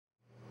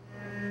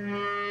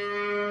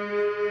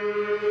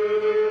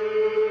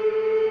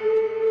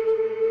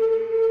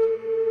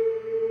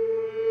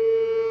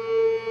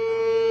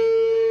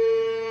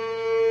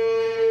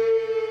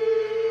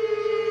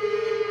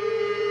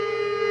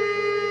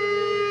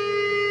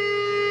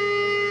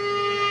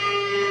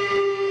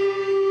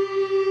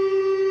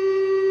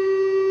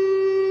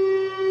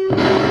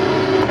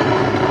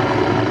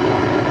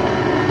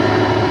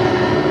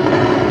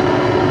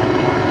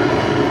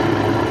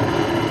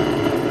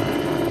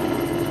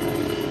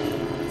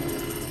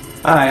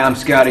Hi, I'm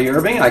Scotty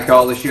Irving. I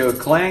call the show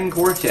Clang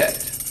Quartet.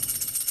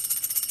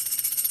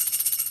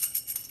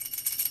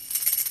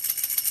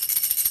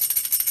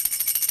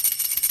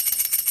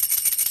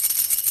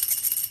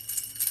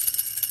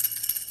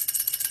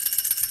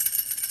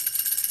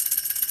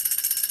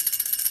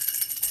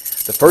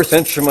 The first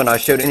instrument I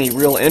showed any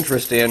real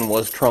interest in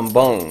was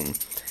trombone.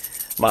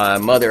 My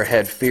mother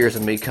had fears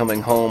of me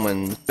coming home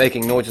and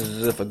making noises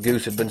as if a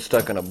goose had been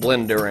stuck in a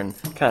blender, and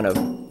kind of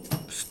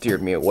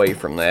steered me away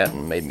from that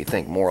and made me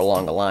think more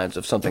along the lines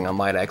of something I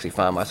might actually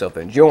find myself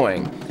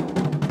enjoying.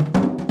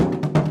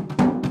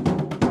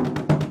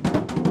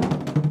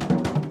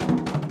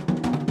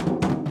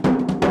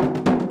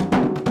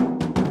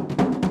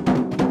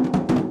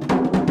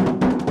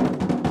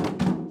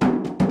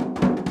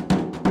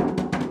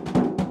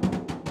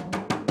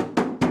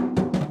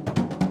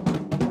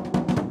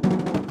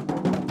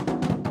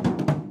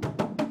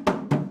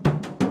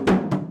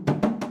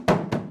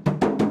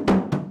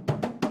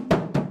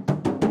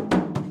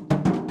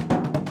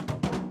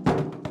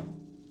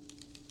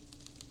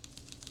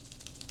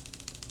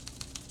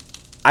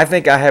 I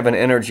think I have an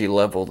energy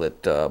level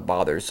that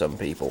bothers some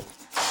people.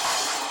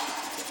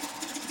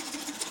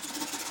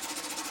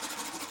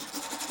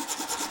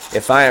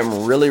 If I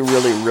am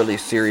really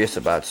serious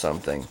about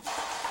something,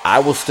 I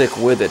will stick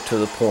with it to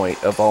the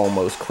point of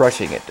almost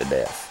crushing it to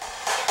death.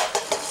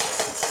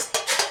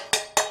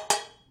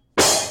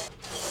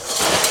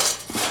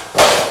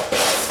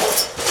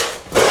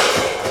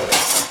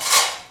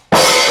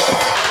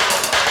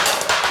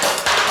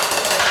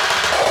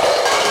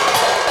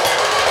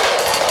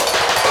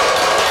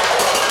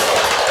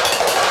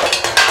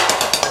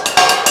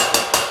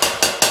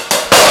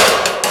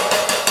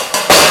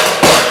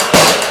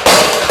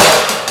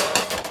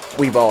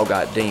 We've all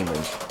got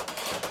demons.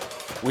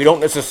 We don't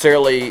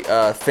necessarily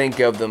think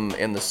of them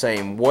in the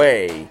same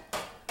way,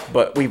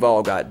 but we've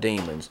all got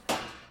demons.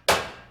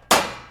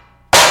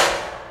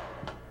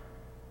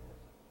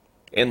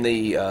 In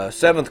the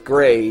 7th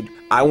grade,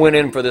 I went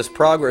in for this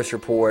progress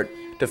report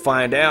to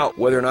find out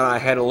whether or not I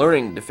had a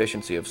learning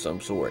deficiency of some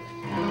sort.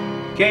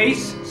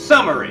 Case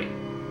summary.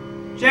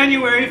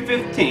 January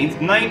 15th,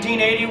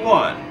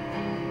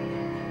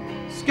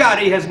 1981.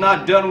 Scotty has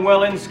not done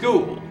well in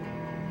school.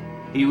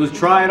 He was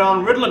trying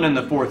on Ritalin in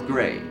the 4th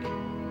grade.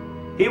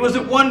 He was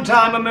at one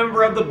time a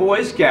member of the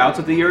Boy Scouts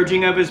at the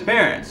urging of his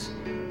parents,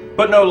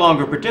 but no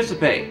longer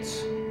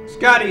participates.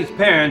 Scotty's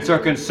parents are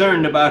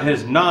concerned about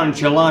his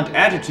nonchalant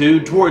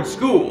attitude towards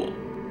school.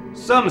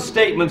 Some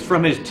statements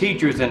from his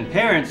teachers and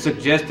parents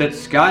suggest that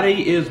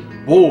Scotty is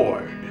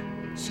bored.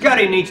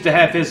 Scotty needs to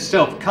have his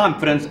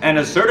self-confidence and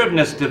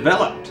assertiveness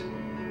developed.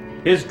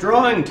 His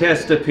drawing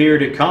tests appear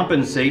to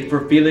compensate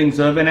for feelings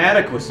of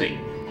inadequacy.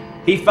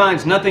 He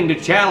finds nothing to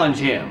challenge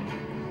him.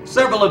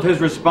 Several of his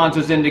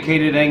responses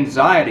indicated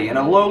anxiety and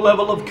a low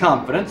level of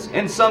confidence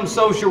in some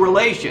social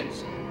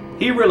relations.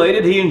 He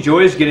related he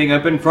enjoys getting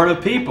up in front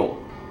of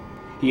people.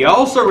 He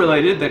also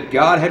related that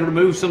God had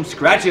removed some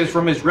scratches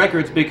from his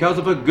records because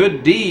of a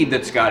good deed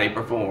that Scotty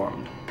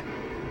performed.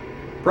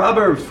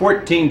 Proverbs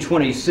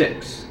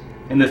 14:26.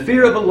 In the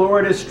fear of the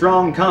Lord is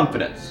strong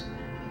confidence.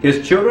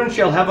 His children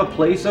shall have a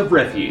place of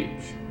refuge.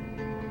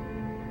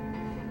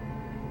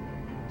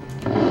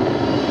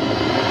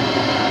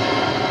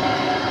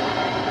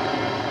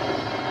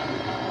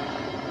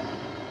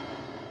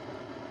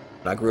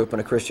 I grew up in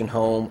a Christian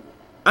home.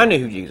 I knew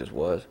who Jesus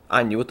was.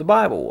 I knew what the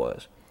Bible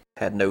was.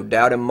 Had no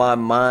doubt in my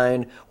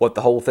mind what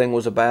the whole thing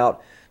was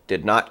about.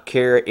 Did not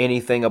care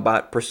anything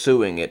about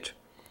pursuing it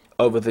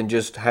other than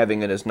just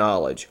having it as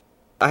knowledge.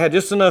 I had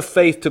just enough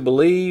faith to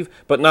believe,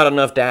 but not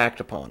enough to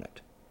act upon it.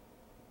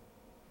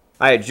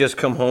 I had just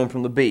come home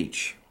from the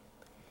beach.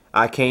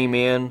 I came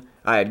in.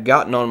 I had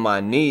gotten on my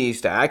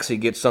knees to actually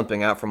get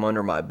something out from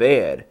under my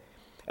bed,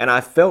 and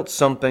I felt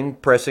something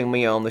pressing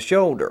me on the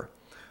shoulder.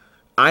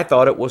 I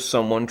thought it was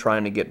someone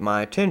trying to get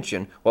my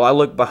attention. Well, I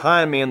looked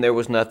behind me and there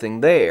was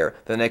nothing there.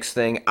 The next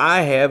thing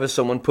I have is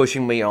someone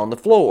pushing me on the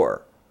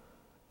floor.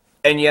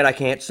 And yet I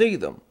can't see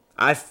them.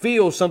 I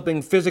feel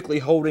something physically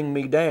holding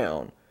me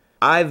down.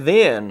 I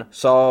then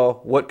saw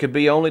what could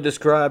be only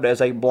described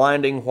as a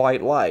blinding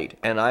white light,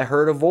 and I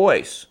heard a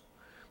voice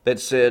that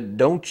said,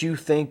 "Don't you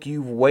think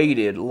you've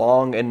waited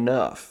long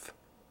enough?"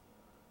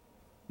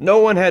 No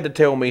one had to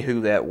tell me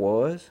who that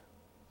was.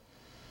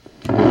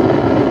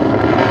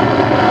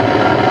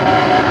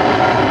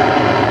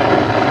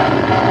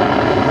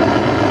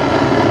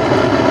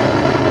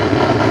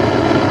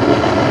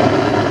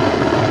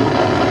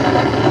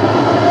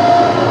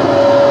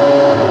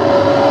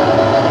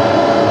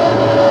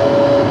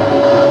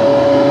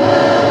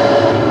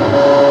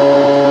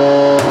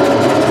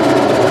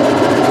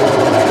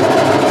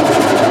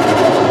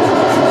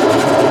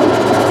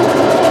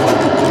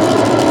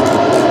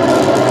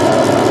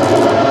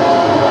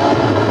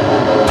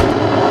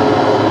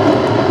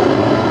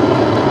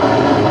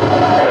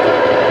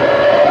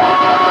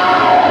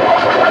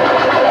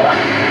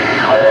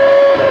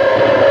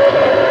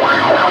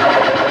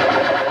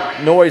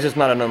 Noise is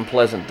not an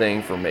unpleasant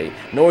thing for me.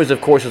 Noise,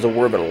 of course, is a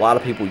word that a lot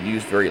of people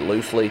use very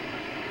loosely.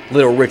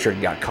 Little Richard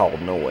got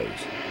called noise.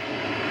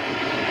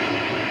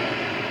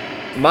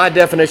 My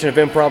definition of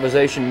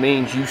improvisation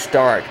means you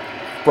start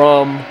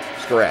from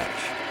scratch.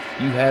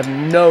 You have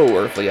no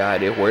earthly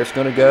idea where it's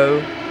going to go.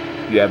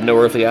 You have no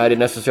earthly idea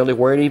necessarily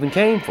where it even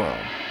came from.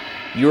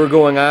 You're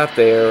going out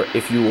there,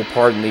 if you will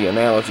pardon the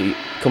analogy,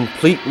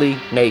 completely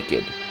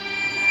naked.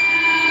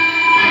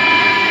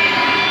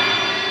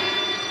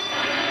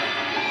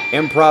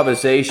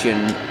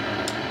 Improvisation,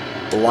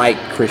 like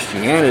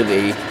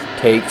Christianity,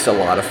 takes a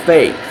lot of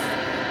faith.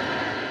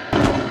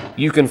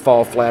 You can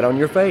fall flat on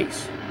your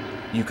face.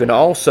 You can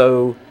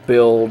also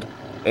build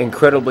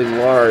incredibly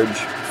large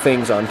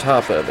things on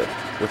top of it.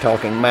 We're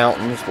talking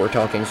mountains, we're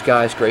talking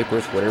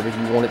skyscrapers, whatever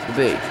you want it to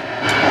be.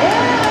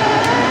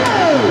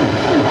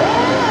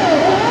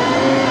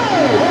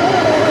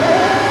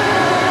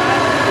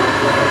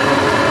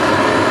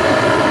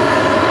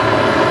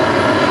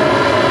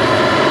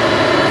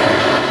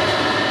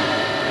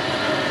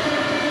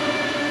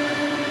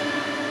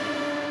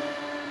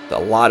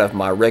 A lot of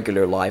my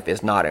regular life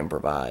is not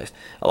improvised.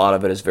 A lot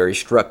of it is very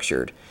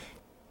structured.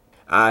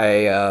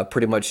 I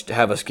pretty much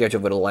have a schedule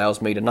that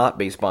allows me to not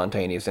be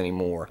spontaneous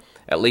anymore,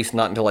 at least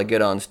not until I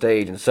get on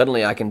stage, and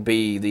suddenly I can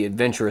be the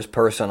adventurous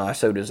person I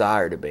so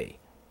desire to be.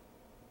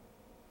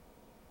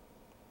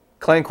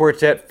 Clang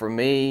Quartet for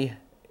me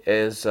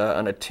is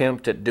an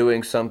attempt at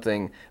doing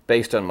something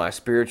based on my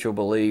spiritual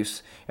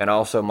beliefs and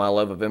also my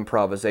love of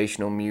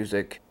improvisational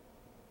music.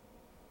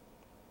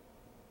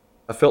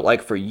 I felt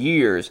like for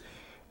years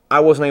I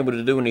wasn't able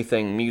to do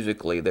anything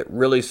musically that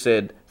really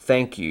said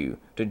thank you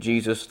to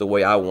Jesus the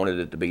way I wanted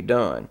it to be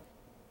done.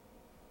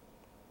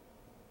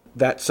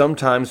 That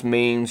sometimes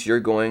means you're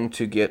going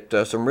to get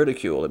some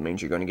ridicule. It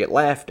means you're going to get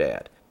laughed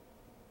at.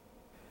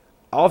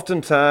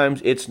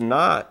 Oftentimes it's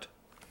not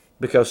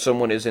because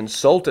someone is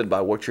insulted by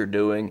what you're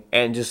doing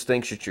and just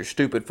thinks that you're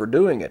stupid for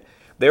doing it.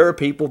 There are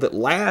people that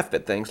laugh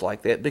at things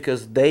like that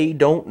because they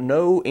don't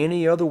know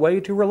any other way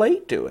to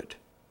relate to it.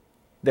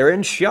 They're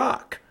in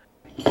shock.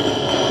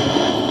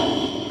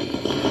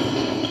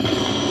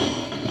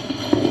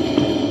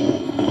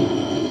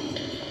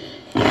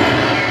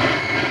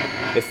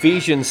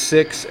 Ephesians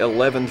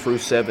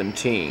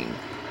 6:11-17.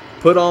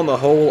 Put on the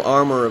whole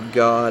armor of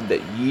God,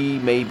 that ye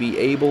may be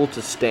able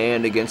to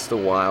stand against the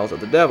wiles of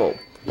the devil.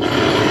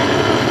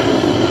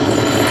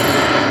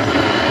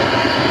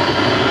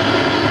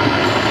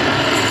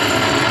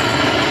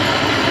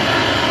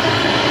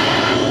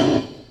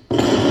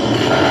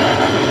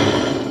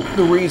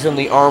 The reason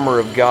the armor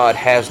of God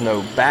has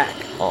no back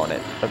on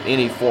it of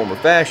any form or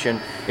fashion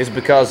is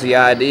because the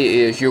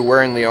idea is you're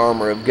wearing the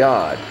armor of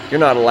God. You're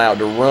not allowed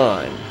to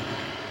run.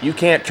 You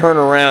can't turn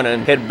around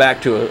and head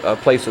back to a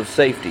place of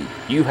safety.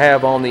 You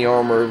have on the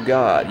armor of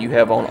God. You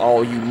have on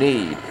all you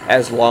need,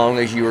 as long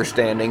as you are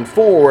standing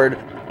forward.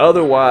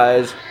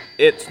 Otherwise,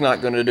 it's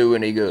not going to do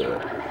any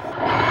good.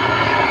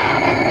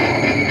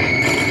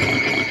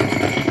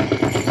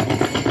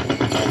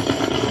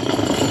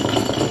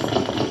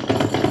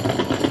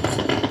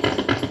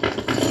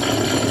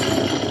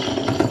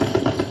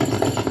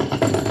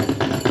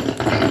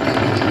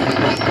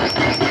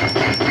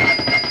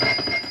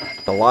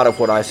 A lot of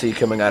what I see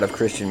coming out of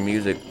Christian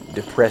music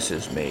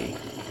depresses me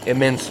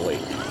immensely.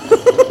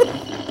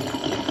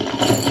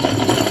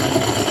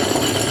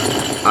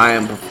 I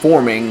am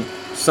performing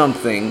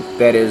something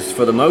that is,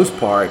 for the most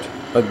part,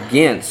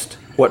 against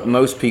what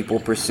most people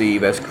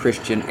perceive as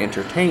Christian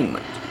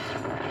entertainment.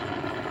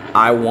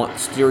 I want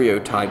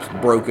stereotypes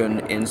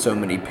broken in so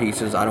many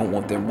pieces, I don't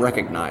want them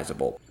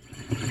recognizable.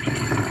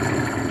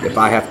 If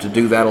I have to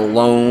do that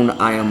alone,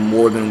 I am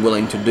more than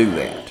willing to do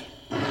that.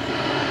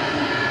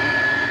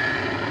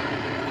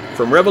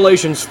 From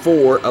Revelations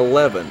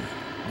 4:11,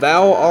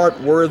 Thou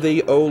art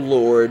worthy, O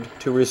Lord,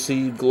 to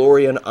receive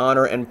glory and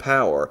honor and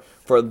power,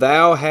 for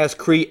Thou hast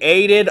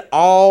created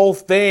all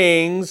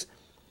things,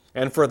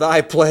 and for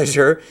Thy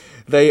pleasure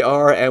they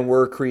are and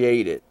were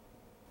created.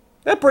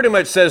 That pretty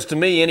much says to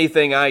me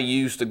anything I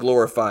use to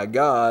glorify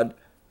God,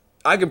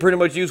 I can pretty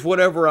much use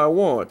whatever I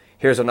want.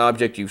 Here's an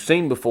object you've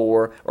seen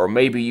before, or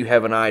maybe you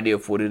have an idea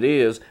of what it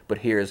is, but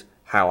here's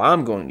how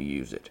I'm going to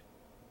use it.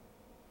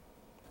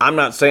 I'm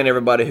not saying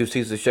everybody who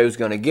sees the show is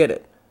going to get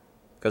it,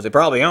 because they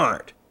probably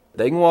aren't.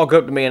 They can walk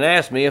up to me and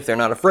ask me if they're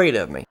not afraid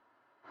of me.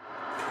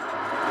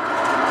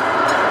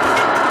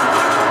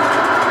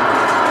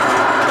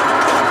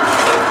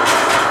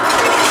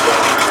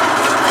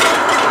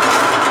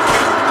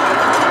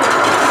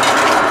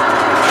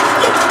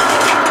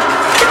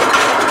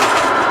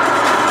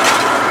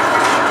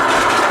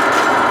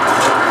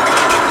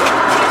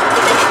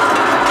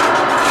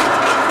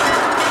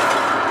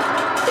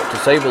 To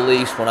say the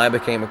least, when I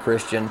became a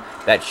Christian,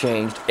 that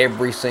changed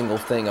every single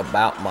thing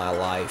about my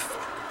life.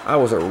 I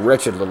was a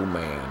wretched little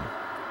man.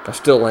 I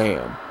still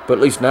am, but at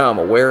least now I'm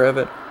aware of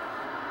it.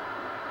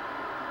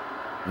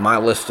 My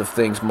list of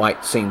things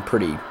might seem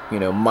pretty,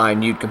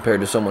 minute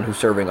compared to someone who's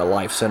serving a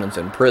life sentence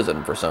in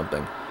prison for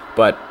something,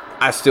 but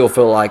I still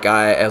feel like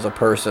I, as a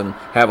person,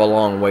 have a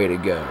long way to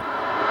go.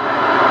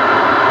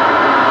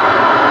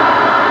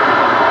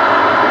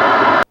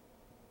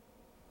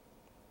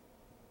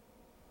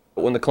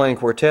 When the clang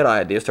quartet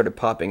idea started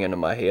popping into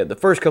my head, the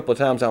first couple of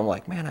times I'm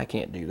like, man, I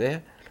can't do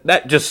that.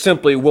 That just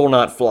simply will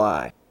not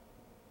fly.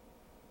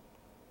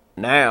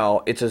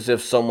 Now it's as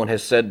if someone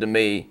has said to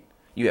me,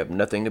 you have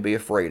nothing to be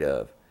afraid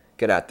of.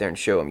 Get out there and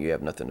show them you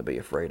have nothing to be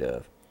afraid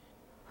of.